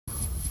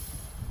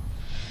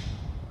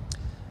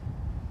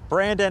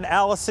Brandon,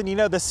 Allison, you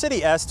know, the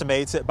city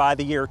estimates that by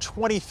the year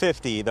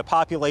 2050, the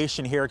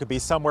population here could be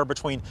somewhere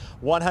between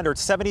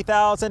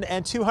 170,000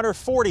 and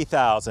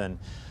 240,000.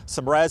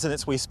 Some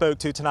residents we spoke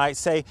to tonight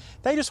say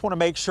they just want to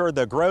make sure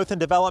the growth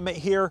and development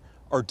here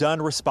are done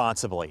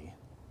responsibly.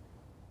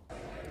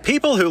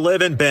 People who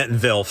live in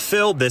Bentonville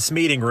filled this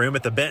meeting room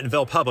at the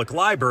Bentonville Public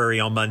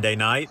Library on Monday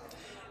night.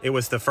 It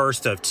was the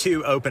first of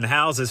 2 open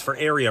houses for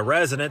area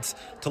residents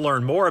to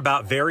learn more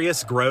about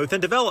various growth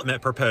and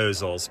development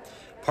proposals,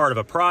 part of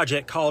a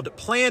project called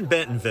Plan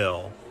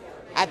Bentonville.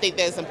 I think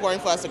that it's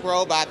important for us to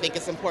grow, but I think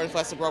it's important for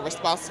us to grow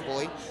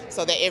responsibly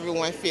so that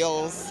everyone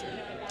feels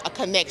a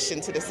connection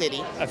to the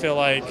city. I feel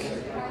like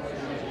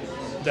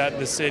that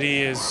the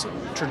city is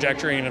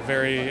trajectory in a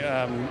very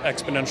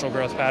exponential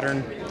growth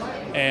pattern,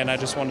 and I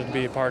just wanted to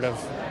be a part of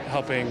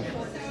helping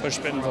push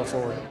Bentonville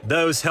forward.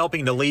 Those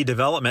helping to lead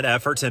development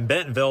efforts in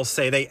Bentonville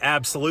say they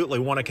absolutely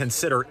want to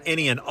consider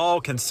any and all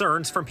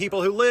concerns from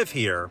people who live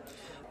here.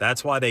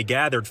 That's why they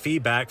gathered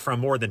feedback from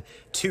more than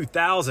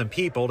 2,000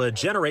 people to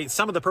generate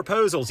some of the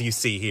proposals you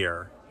see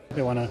here.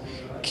 They want to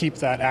keep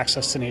that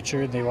access to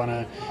nature. They want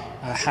to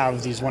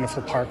have these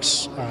wonderful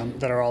parks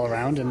that are all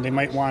around, and they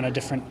might want a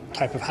different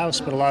type of house,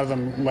 but a lot of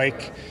them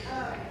like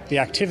the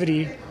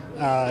activity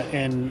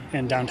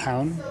in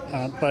downtown,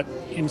 but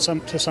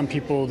to some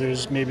people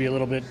there's maybe a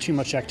little bit too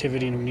much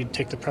activity, and we need to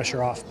take the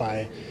pressure off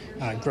by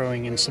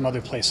growing in some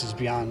other places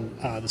beyond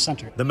the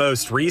center. The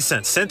most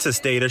recent census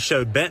data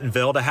showed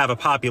Bentonville to have a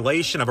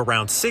population of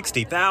around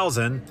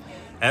 60,000.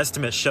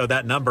 Estimates show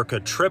that number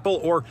could triple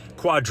or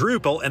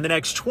quadruple in the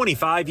next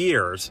 25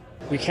 years.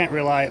 We can't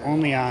rely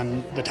only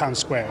on the town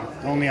square,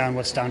 only on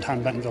what's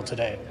downtown Bentonville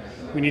today.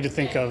 We need to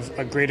think of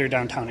a greater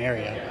downtown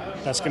area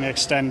that's going to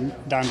extend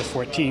down to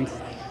 14th.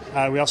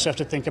 We also have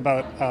to think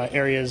about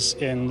areas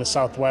in the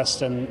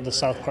southwest and the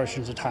south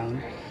portions of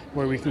town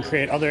where we can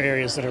create other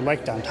areas that are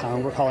like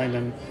downtown. We're calling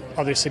them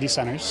other city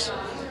centers.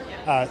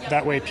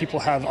 That way people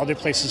have other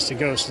places to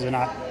go, so they're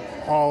not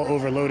all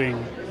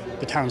overloading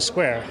the town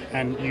square,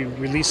 and you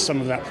release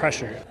some of that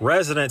pressure.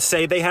 Residents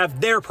say they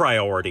have their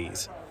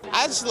priorities.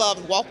 I just love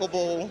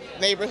walkable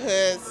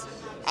neighborhoods.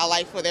 I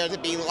like for there to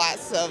be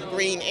lots of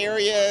green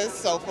areas,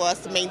 so for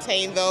us to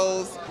maintain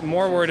those. I'm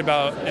more worried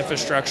about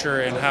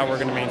infrastructure and how we're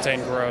going to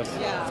maintain growth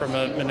from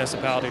a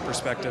municipality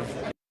perspective.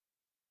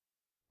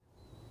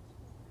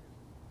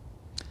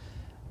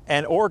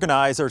 And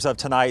organizers of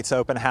tonight's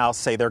open house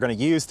say they're going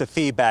to use the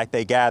feedback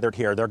they gathered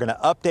here. They're going to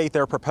update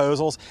their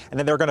proposals, and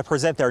then they're going to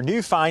present their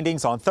new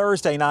findings on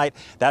Thursday night.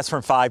 That's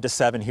from 5 to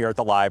 7 here at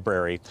the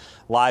library.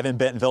 Live in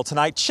Bentonville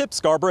tonight, Chip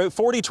Scarborough,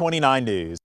 4029 News.